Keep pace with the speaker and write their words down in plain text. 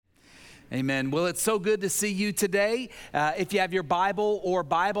Amen. Well, it's so good to see you today. If you have your Bible or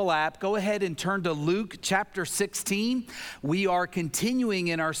Bible app, go ahead and turn to Luke chapter 16. We are continuing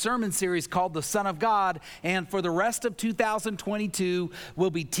in our sermon series called The Son of God, and for the rest of 2022, we'll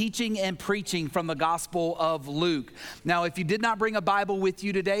be teaching and preaching from the Gospel of Luke. Now, if you did not bring a Bible with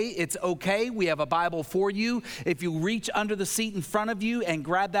you today, it's okay. We have a Bible for you. If you reach under the seat in front of you and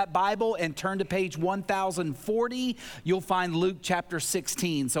grab that Bible and turn to page 1040, you'll find Luke chapter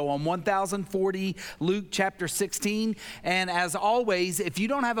 16. So on 1040, Luke chapter 16. And as always, if you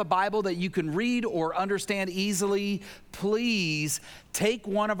don't have a Bible that you can read or understand easily, please take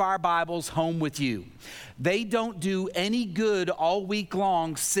one of our Bibles home with you. They don't do any good all week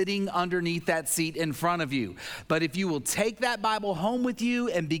long sitting underneath that seat in front of you. But if you will take that Bible home with you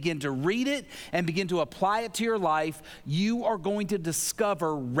and begin to read it and begin to apply it to your life, you are going to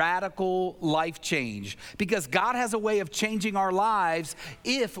discover radical life change. Because God has a way of changing our lives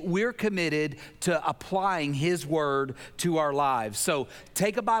if we're committed to applying His Word to our lives. So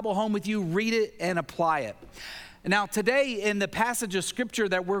take a Bible home with you, read it, and apply it. Now, today in the passage of Scripture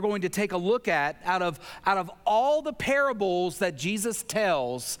that we're going to take a look at, out of all the parables that Jesus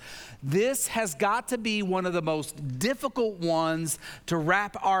tells, this has got to be one of the most difficult ones to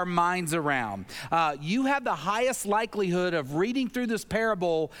wrap our minds around. You have the highest likelihood of reading through this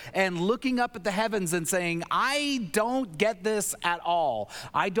parable and looking up at the heavens and saying, I don't get this at all.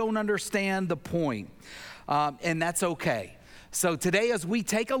 I don't understand the point. And that's okay. So today, as we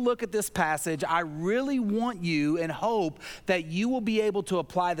take a look at this passage, I really want you and hope that you will be able to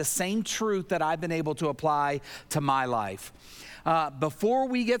apply the same truth that I've been able to apply to my life. Before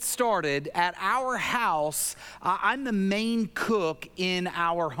we get started, at our house, I'm the main cook in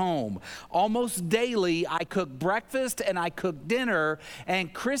our home. Almost daily, I cook breakfast and I cook dinner,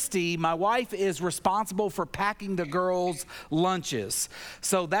 and Christy, my wife, is responsible for packing the girls' lunches.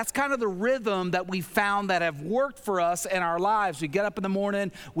 So that's kind of the rhythm that we found that have worked for us in our lives. We get up in the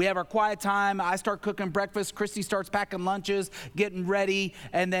morning, we have our quiet time, I start cooking breakfast, Christy starts packing lunches, getting ready,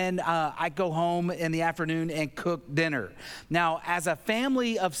 and then I go home in the afternoon and cook dinner. Now, as a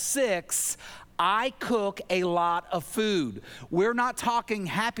family of 6, I cook a lot of food. We're not talking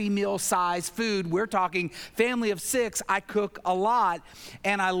Happy Meal size food. We're talking family of 6. I cook a lot,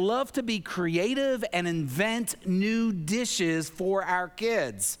 and I love to be creative and invent new dishes for our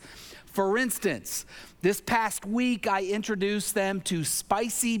kids. For instance, this past week, I introduced them to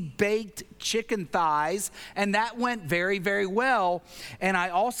spicy baked chicken thighs, and that went very, very well. And I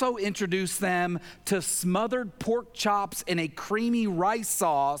also introduced them to smothered pork chops in a creamy rice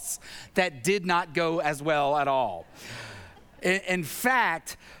sauce that did not go as well at all. In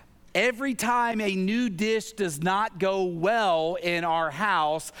fact, every time a new dish does not go well in our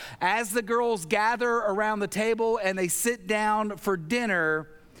house, as the girls gather around the table and they sit down for dinner,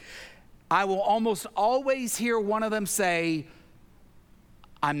 I will almost always hear one of them say,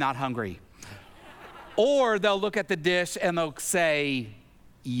 I'm not hungry. Or they'll look at the dish and they'll say,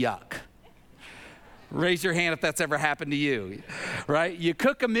 yuck. Raise your hand if that's ever happened to you, right? You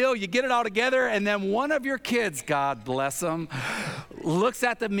cook a meal, you get it all together, and then one of your kids, God bless them, looks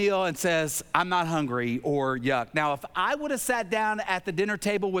at the meal and says, I'm not hungry, or yuck. Now, if I would have sat down at the dinner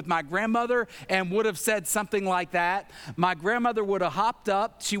table with my grandmother and would have said something like that, my grandmother would have hopped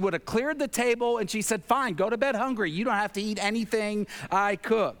up, she would have cleared the table, and she said, fine, go to bed hungry. You don't have to eat anything I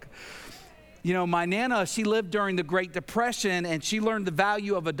cook. You know, my Nana, she lived during the Great Depression, and she learned the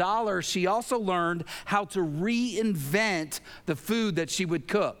value of $1. She also learned how to reinvent the food that she would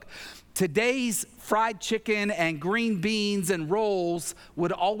cook. Today's fried chicken and green beans and rolls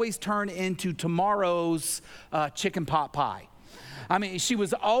would always turn into tomorrow's chicken pot pie. I mean, she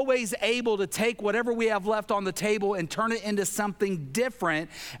was always able to take whatever we have left on the table and turn it into something different.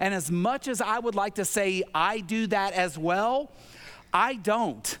 And as much as I would like to say I do that as well, I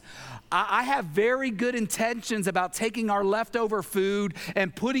don't. I have very good intentions about taking our leftover food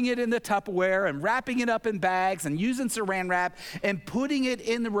and putting it in the Tupperware and wrapping it up in bags and using saran wrap and putting it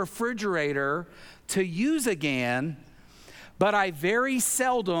in the refrigerator to use again, but I very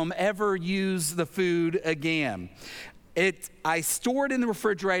seldom ever use the food again. I store it in the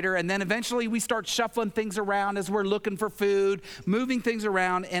refrigerator, and then eventually we start shuffling things around as we're looking for food, moving things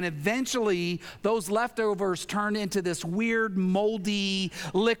around, and eventually those leftovers turn into this weird, moldy,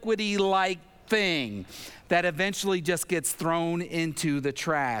 liquidy-like thing that eventually just gets thrown into the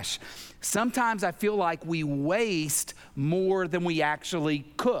trash. Sometimes I feel like we waste more than we actually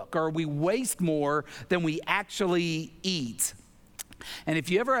cook, or we waste more than we actually eat. And if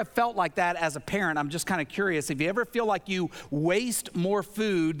you ever have felt like that as a parent, I'm just kind of curious, if you ever feel like you waste more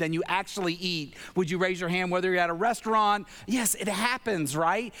food than you actually eat, would you raise your hand whether you're at a restaurant? Yes, it happens,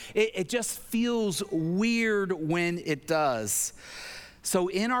 right? It just feels weird when it does. So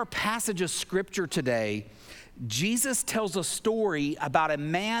in our passage of scripture today, Jesus tells a story about a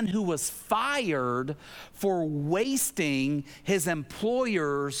man who was fired for wasting his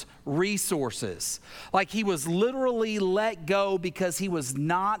employer's resources. Like he was literally let go because he was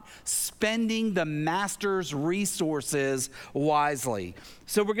not spending the master's resources wisely.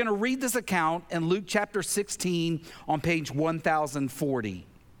 So we're going to read this account in Luke chapter 16 on page 1040.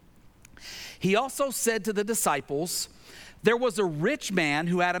 He also said to the disciples, "There was a rich man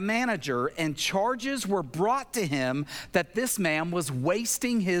who had a manager, and charges were brought to him that this man was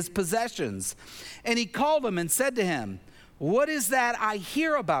wasting his possessions. And he called him and said to him, 'What is that I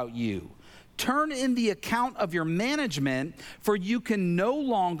hear about you? Turn in the account of your management, for you can no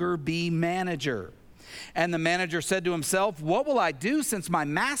longer be manager.' And the manager said to himself, 'What will I do since my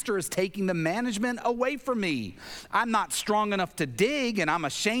master is taking the management away from me? I'm not strong enough to dig, and I'm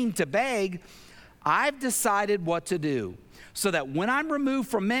ashamed to beg. I've decided what to do, so that when I'm removed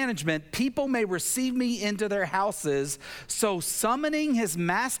from management, people may receive me into their houses.' So summoning his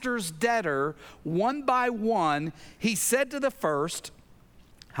master's debtor one by one, he said to the first,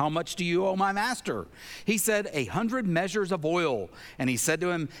 'How much do you owe my master?' He said, 100 measures of oil. And he said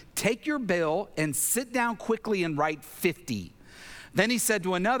to him, 'Take your bill and sit down quickly and write 50. Then he said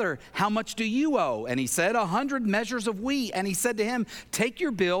to another, 'How much do you owe?' And he said, 100 measures of wheat. And he said to him, 'Take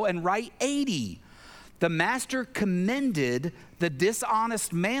your bill and write 80. The master commended the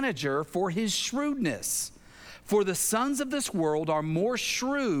dishonest manager for his shrewdness. For the sons of this world are more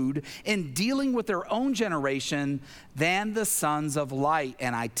shrewd in dealing with their own generation than the sons of light.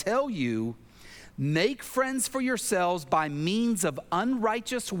 And I tell you, make friends for yourselves by means of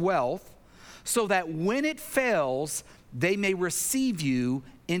unrighteous wealth, so that when it fails, they may receive you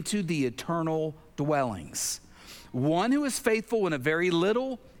into the eternal dwellings. One who is faithful in a very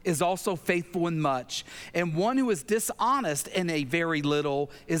little is also faithful in much, and one who is dishonest in a very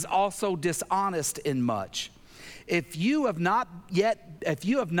little is also dishonest in much. If you have not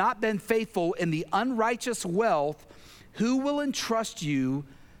been faithful in the unrighteous wealth, who will entrust you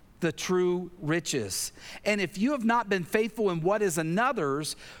the true riches? And if you have not been faithful in what is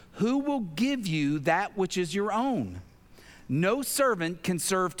another's, who will give you that which is your own? No servant can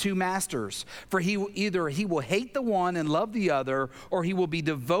serve two masters, for either he will hate the one and love the other, or he will be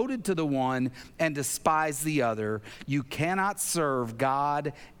devoted to the one and despise the other. You cannot serve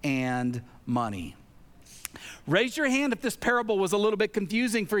God and money." Raise your hand if this parable was a little bit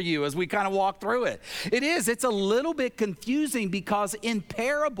confusing for you as we kind of walk through it. It is. It's a little bit confusing because in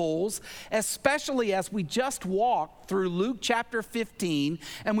parables, especially as we just walked through Luke chapter 15,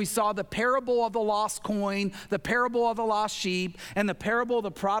 and we saw the parable of the lost coin, the parable of the lost sheep, and the parable of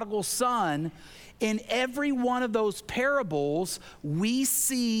the prodigal son, in every one of those parables, we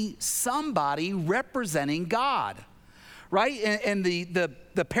see somebody representing God. Right? In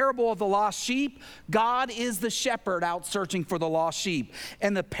the parable of the lost sheep, God is the shepherd out searching for the lost sheep.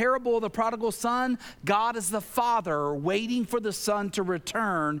 In the parable of the prodigal son, God is the father waiting for the son to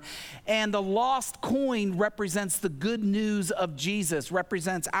return. And the lost coin represents the good news of Jesus,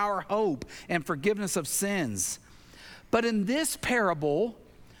 represents our hope and forgiveness of sins. But in this parable,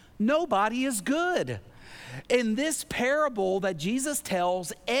 nobody is good. In this parable that Jesus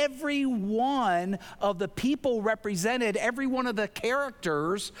tells, every one of the people represented, every one of the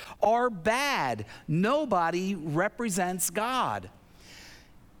characters are bad. Nobody represents God.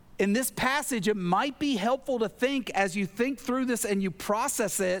 In this passage, it might be helpful to think, as you think through this and you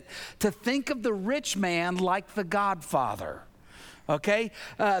process it, to think of the rich man like the Godfather. Okay?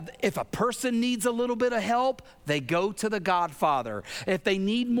 If a person needs a little bit of help, they go to the Godfather. If they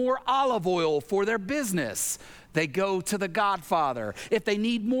need more olive oil for their business, they go to the Godfather. If they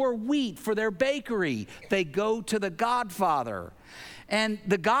need more wheat for their bakery, they go to the Godfather. And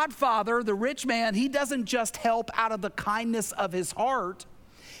the Godfather, the rich man, he doesn't just help out of the kindness of his heart.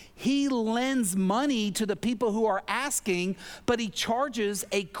 He lends money to the people who are asking, but he charges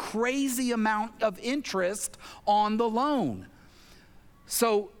a crazy amount of interest on the loan.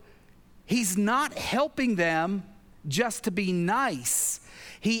 So he's not helping them just to be nice.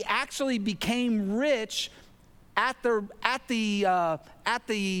 He actually became rich to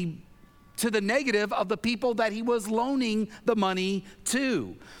the negative of the people that he was loaning the money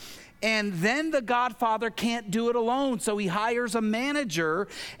to. And then the godfather can't do it alone, so he hires a manager,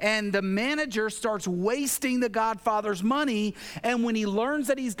 and the manager starts wasting the godfather's money. And when he learns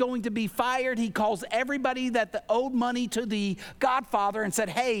that he's going to be fired, he calls everybody that owed money to the godfather and said,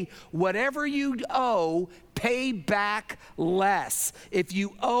 hey, whatever you owe, pay back less. If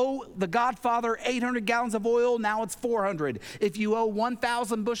you owe the godfather 800 gallons of oil, now it's 400. If you owe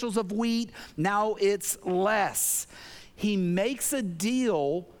 1,000 bushels of wheat, now it's less. He makes a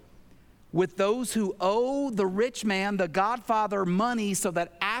deal with those who owe the rich man, the godfather, money so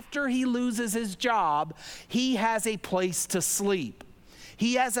that after he loses his job, he has a place to sleep.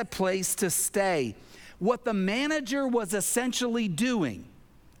 He has a place to stay. What the manager was essentially doing,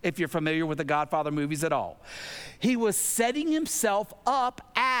 if you're familiar with the Godfather movies at all, he was setting himself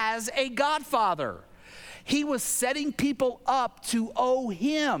up as a godfather. He was setting people up to owe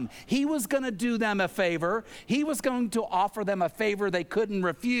him. He was going to do them a favor. He was going to offer them a favor they couldn't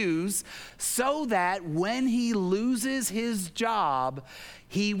refuse, so that when he loses his job,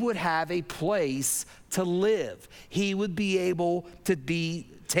 he would have a place to live. He would be able to be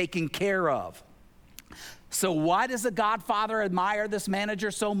taken care of. So why does the godfather admire this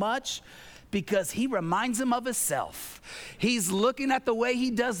manager so much? Because he reminds him of himself. He's looking at the way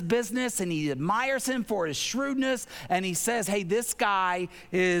he does business, and he admires him for his shrewdness, and he says, hey, this guy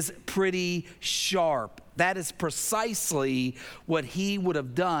is pretty sharp. That is precisely what he would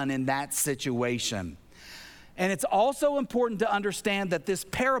have done in that situation. And it's also important to understand that this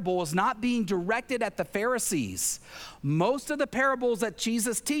parable is not being directed at the Pharisees. Most of the parables that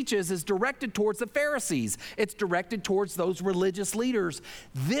Jesus teaches is directed towards the Pharisees. It's directed towards those religious leaders.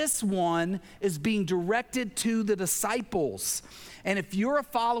 This one is being directed to the disciples. And if you're a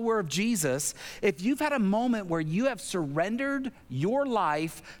follower of Jesus, if you've had a moment where you have surrendered your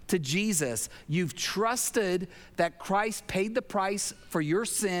life to Jesus, you've trusted that Christ paid the price for your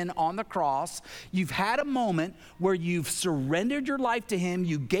sin on the cross, you've had a moment where you've surrendered your life to him,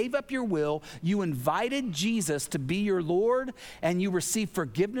 you gave up your will, you invited Jesus to be your Lord, and you received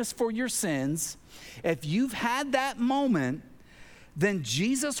forgiveness for your sins. If you've had that moment, then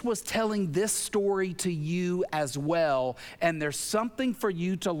Jesus was telling this story to you as well, and there's something for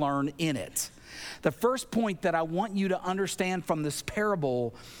you to learn in it. The first point that I want you to understand from this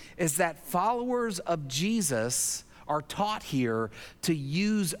parable is that followers of Jesus are taught here to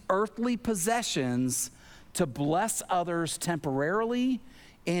use earthly possessions to bless others temporarily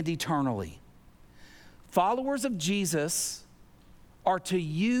and eternally. Followers of Jesus are to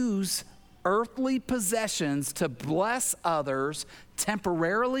use earthly possessions to bless others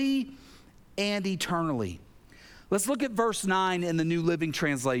temporarily and eternally. Let's look at verse 9 in the New Living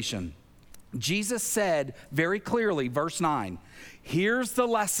Translation. Jesus said very clearly, verse 9, here's the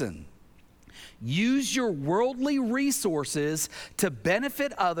lesson. Use your worldly resources to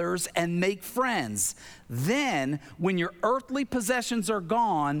benefit others and make friends. Then, when your earthly possessions are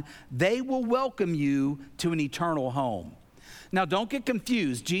gone, they will welcome you to an eternal home. Now, don't get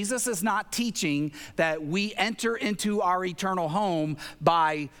confused. Jesus is not teaching that we enter into our eternal home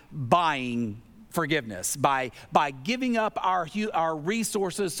by buying forgiveness, by giving up our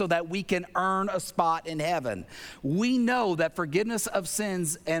resources so that we can earn a spot in heaven. We know that forgiveness of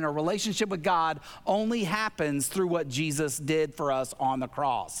sins and a relationship with God only happens through what Jesus did for us on the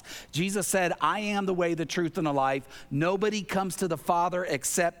cross. Jesus said, I am the way, the truth, and the life. Nobody comes to the Father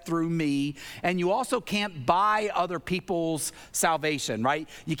except through me. And you also can't buy other people's salvation, right?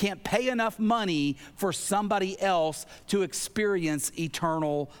 You can't pay enough money for somebody else to experience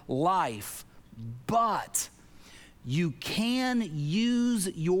eternal life. But you can use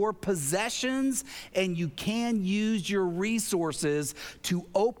your possessions and you can use your resources to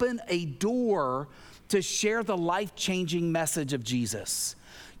open a door to share the life-changing message of Jesus.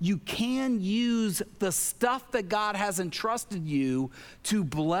 You can use the stuff that God has entrusted you to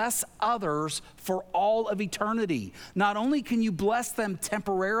bless others for all of eternity. Not only can you bless them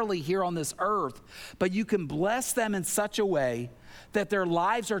temporarily here on this earth, but you can bless them in such a way that their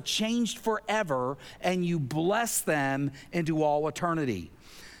lives are changed forever, and you bless them into all eternity.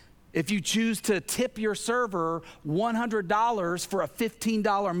 If you choose to tip your server $100 for a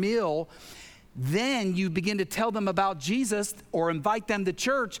 $15 meal, then you begin to tell them about Jesus or invite them to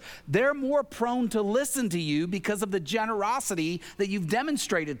church, they're more prone to listen to you because of the generosity that you've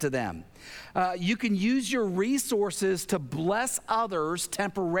demonstrated to them. You can use your resources to bless others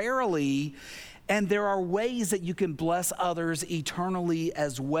temporarily, And there are ways that you can bless others eternally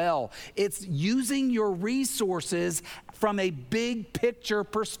as well. It's using your resources from a big picture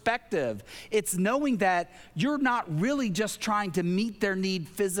perspective. It's knowing that you're not really just trying to meet their need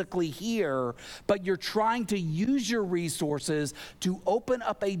physically here, but you're trying to use your resources to open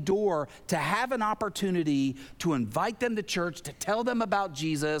up a door to have an opportunity to invite them to church, to tell them about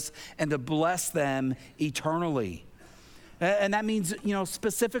Jesus, and to bless them eternally. And that means,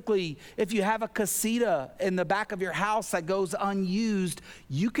 specifically, if you have a casita in the back of your house that goes unused,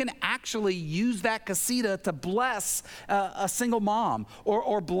 you can actually use that casita to bless a single mom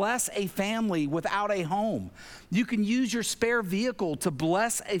or bless a family without a home. You can use your spare vehicle to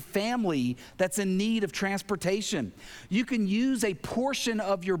bless a family that's in need of transportation. You can use a portion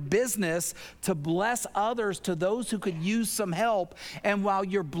of your business to bless others, to those who could use some help. And while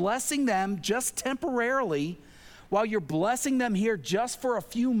you're blessing them just temporarily, while you're blessing them here just for a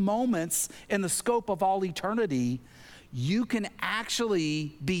few moments in the scope of all eternity, you can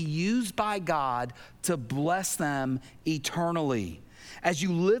actually be used by God to bless them eternally. As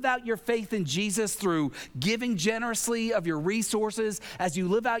you live out your faith in Jesus through giving generously of your resources, as you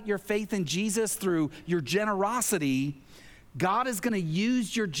live out your faith in Jesus through your generosity, God is going to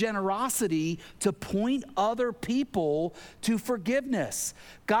use your generosity to point other people to forgiveness.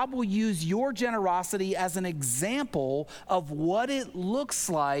 God will use your generosity as an example of what it looks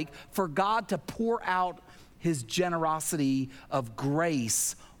like for God to pour out his generosity of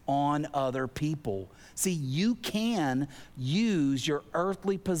grace on other people. See, you can use your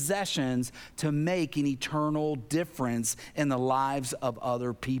earthly possessions to make an eternal difference in the lives of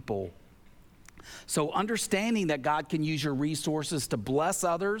other people. So understanding that God can use your resources to bless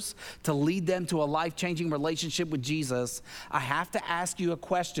others, to lead them to a life-changing relationship with Jesus, I have to ask you a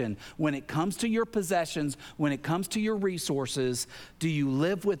question. When it comes to your possessions, when it comes to your resources, do you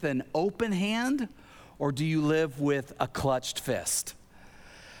live with an open hand or do you live with a clutched fist?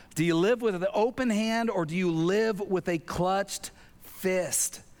 Do you live with an open hand or do you live with a clutched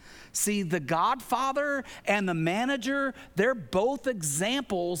fist? See, the Godfather and the manager, they're both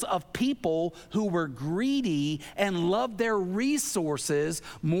examples of people who were greedy and loved their resources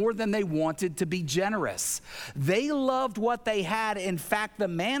more than they wanted to be generous. They loved what they had. In fact, the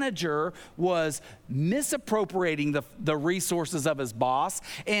manager was misappropriating the resources of his boss.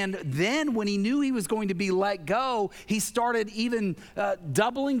 And then when he knew he was going to be let go, he started even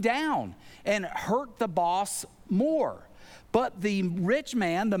doubling down and hurt the boss more. But the rich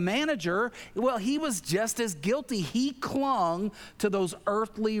man, the manager, well, he was just as guilty. He clung to those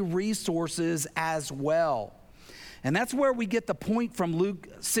earthly resources as well. And that's where we get the point from Luke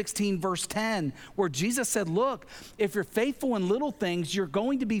 16, verse 10, where Jesus said, look, if you're faithful in little things, you're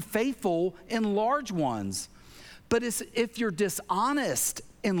going to be faithful in large ones. But if you're dishonest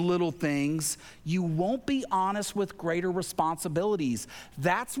in little things, you won't be honest with greater responsibilities.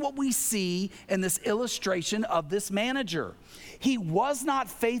 That's what we see in this illustration of this manager. He was not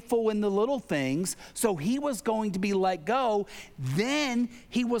faithful in the little things, so he was going to be let go. Then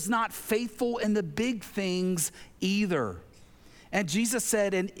he was not faithful in the big things either. And Jesus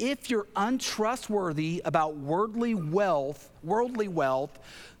said, and if you're untrustworthy about worldly wealth,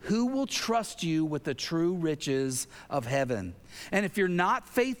 who will trust you with the true riches of heaven? And if you're not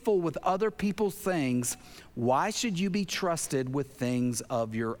faithful with other people's things, why should you be trusted with things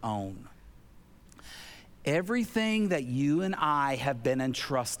of your own? Everything that you and I have been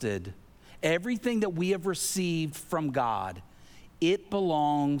entrusted, everything that we have received from God, it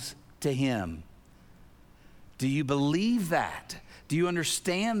belongs to him. Do you believe that? Do you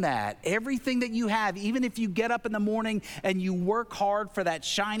understand that? Everything that you have, even if you get up in the morning and you work hard for that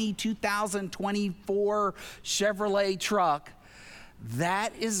shiny 2024 Chevrolet truck,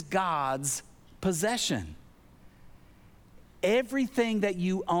 that is God's possession. Everything that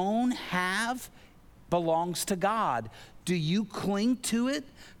you own, have, belongs to God. Do you cling to it,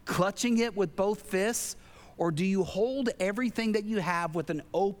 clutching it with both fists? Or do you hold everything that you have with an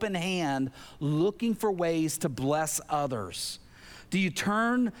open hand, looking for ways to bless others? Do you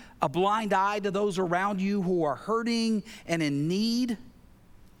turn a blind eye to those around you who are hurting and in need?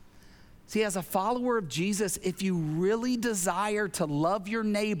 See, as a follower of Jesus, if you really desire to love your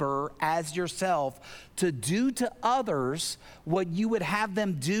neighbor as yourself, to do to others what you would have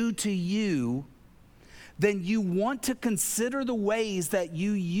them do to you, then you want to consider the ways that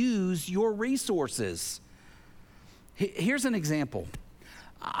you use your resources. Here's an example.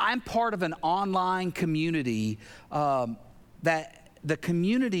 I'm part of an online community that the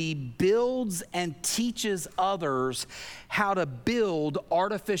community builds and teaches others how to build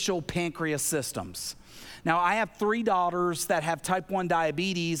artificial pancreas systems. Now, I have 3 daughters that have type 1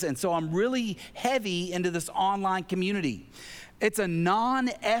 diabetes, and so I'm really heavy into this online community. It's a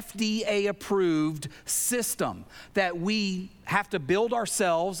non-FDA approved system that we have to build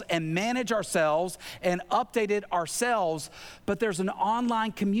ourselves and manage ourselves and update it ourselves. But there's an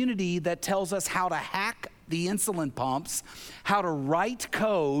online community that tells us how to hack the insulin pumps, how to write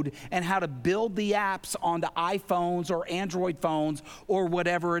code, and how to build the apps onto iPhones or Android phones or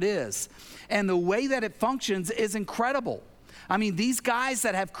whatever it is. And the way that it functions is incredible. I mean, these guys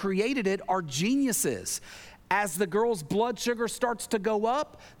that have created it are geniuses. As the girl's blood sugar starts to go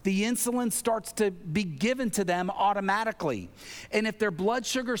up, the insulin starts to be given to them automatically. And if their blood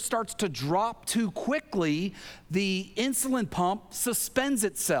sugar starts to drop too quickly, the insulin pump suspends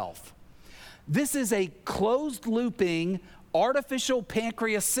itself. This is a closed looping artificial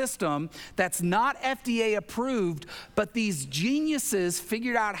pancreas system that's not FDA approved, but these geniuses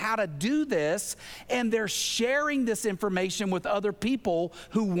figured out how to do this, and they're sharing this information with other people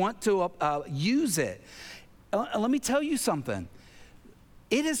who want to use it. Let me tell you something.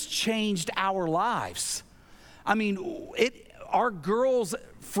 It has changed our lives. I mean, our girls'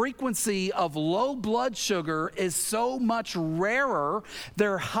 frequency of low blood sugar is so much rarer.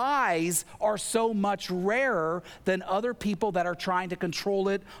 Their highs are so much rarer than other people that are trying to control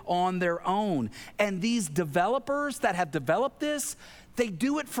it on their own. And these developers that have developed this, they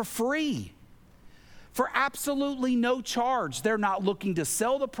do it for free, for absolutely no charge. They're not looking to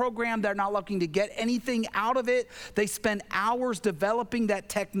sell the program. They're not looking to get anything out of it. They spend hours developing that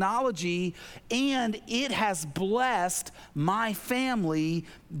technology, and it has blessed my family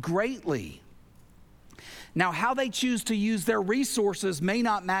greatly. Now, how they choose to use their resources may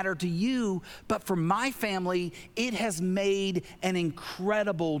not matter to you, but for my family, it has made an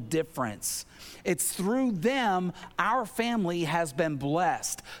incredible difference. It's through them our family has been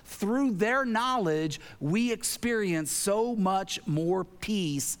blessed. Through their knowledge, we experience so much more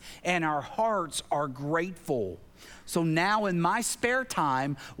peace, and our hearts are grateful. So now in my spare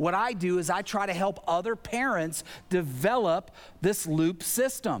time, what I do is I try to help other parents develop this Loop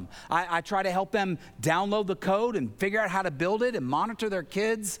system. I try to help them download the code and figure out how to build it and monitor their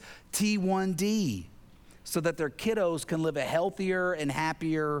kids' T1D so that their kiddos can live a healthier and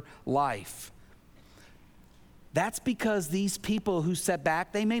happier life. That's because these people who sat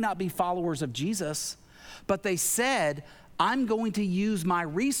back, they may not be followers of Jesus, but they said, I'm going to use my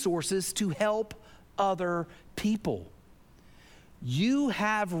resources to help other people. You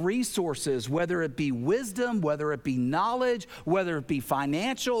have resources, whether it be wisdom, whether it be knowledge, whether it be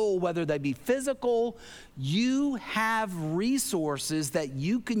financial, whether they be physical. You have resources that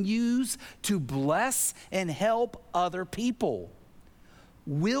you can use to bless and help other people.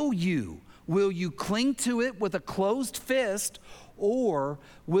 Will you? Will you cling to it with a closed fist, or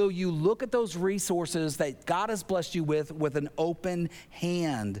will you look at those resources that God has blessed you with an open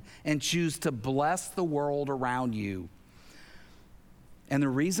hand and choose to bless the world around you? And the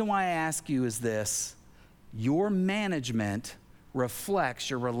reason why I ask you is this: your management reflects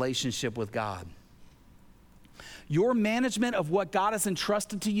your relationship with God. Your management of what God has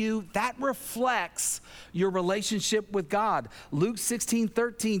entrusted to you, that reflects your relationship with God. Luke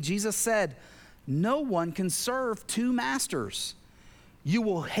 16:13, Jesus said, no one can serve 2 masters. You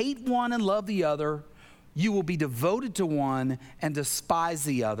will hate one and love the other. You will be devoted to one and despise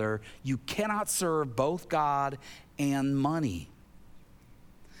the other. You cannot serve both God and money.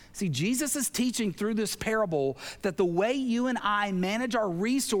 See, Jesus is teaching through this parable that the way you and I manage our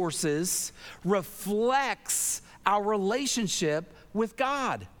resources reflects our relationship with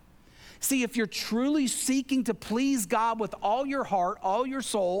God. See, if you're truly seeking to please God with all your heart, all your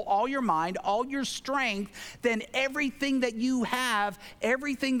soul, all your mind, all your strength, then everything that you have,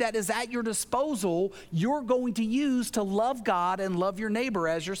 everything that is at your disposal, you're going to use to love God and love your neighbor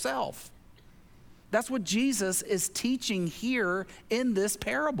as yourself. That's what Jesus is teaching here in this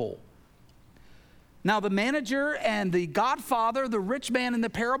parable. Now, the manager and the godfather, the rich man in the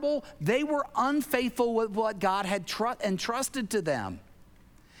parable, they were unfaithful with what God had entrusted to them.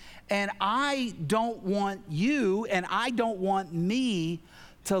 And I don't want you and I don't want me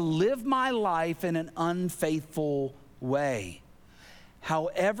to live my life in an unfaithful way.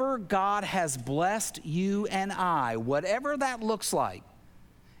 However, God has blessed you and I, whatever that looks like,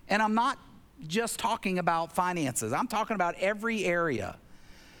 and I'm not just talking about finances, I'm talking about every area.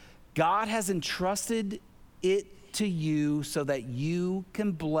 God has entrusted it to you so that you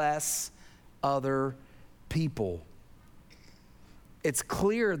can bless other people. it's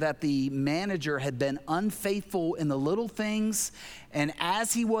clear that the manager had been unfaithful in the little things, and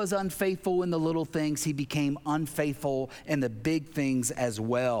as he was unfaithful in the little things, he became unfaithful in the big things as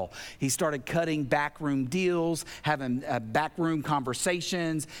well. He started cutting backroom deals, having backroom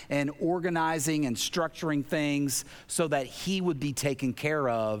conversations, and organizing and structuring things so that he would be taken care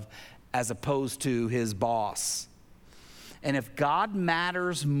of as opposed to his boss. And if God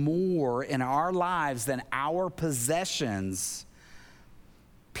matters more in our lives than our possessions,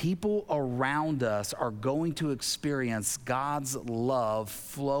 people around us are going to experience God's love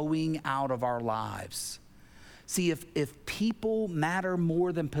flowing out of our lives. See, if people matter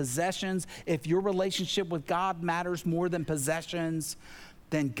more than possessions, if your relationship with God matters more than possessions,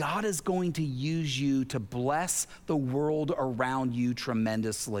 then God is going to use you to bless the world around you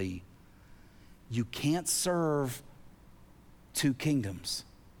tremendously. You can't serve two kingdoms.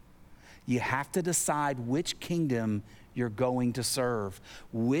 You have to decide which kingdom you're going to serve,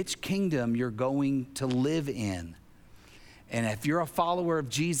 which kingdom you're going to live in. And if you're a follower of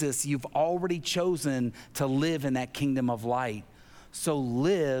Jesus, you've already chosen to live in that kingdom of light. So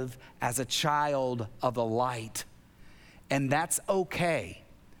live as a child of the light. And that's okay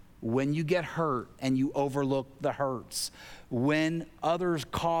when you get hurt and you overlook the hurts, when others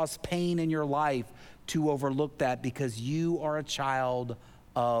cause pain in your life, to overlook that, because you are a child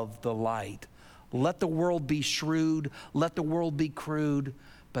of the light. Let the world be shrewd, let the world be crude,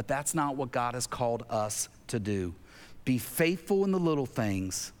 but that's not what God has called us to do. Be faithful in the little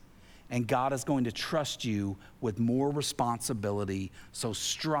things, and God is going to trust you with more responsibility, so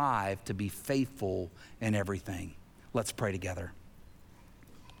strive to be faithful in everything. Let's pray together.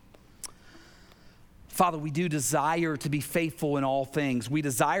 Father, we do desire to be faithful in all things. We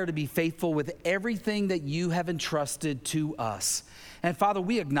desire to be faithful with everything that you have entrusted to us. And Father,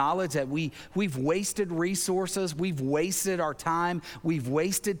 we acknowledge that we've wasted resources, we've wasted our time, we've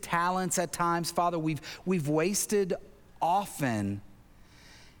wasted talents at times. Father, we've wasted often.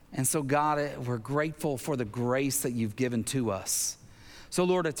 And so God, we're grateful for the grace that you've given to us. So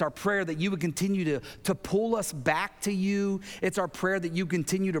Lord, it's our prayer that you would continue to pull us back to you. It's our prayer that you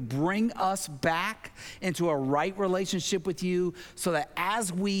continue to bring us back into a right relationship with you, so that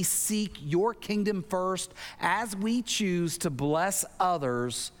as we seek your kingdom first, as we choose to bless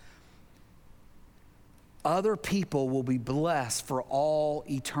others, other people will be blessed for all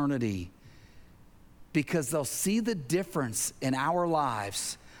eternity, because they'll see the difference in our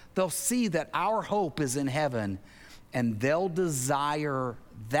lives. They'll see that our hope is in heaven, and they'll desire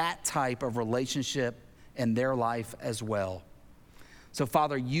that type of relationship in their life as well. So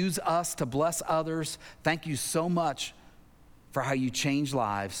Father, use us to bless others. Thank you so much for how you change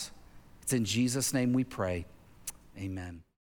lives. It's in Jesus' name we pray. Amen.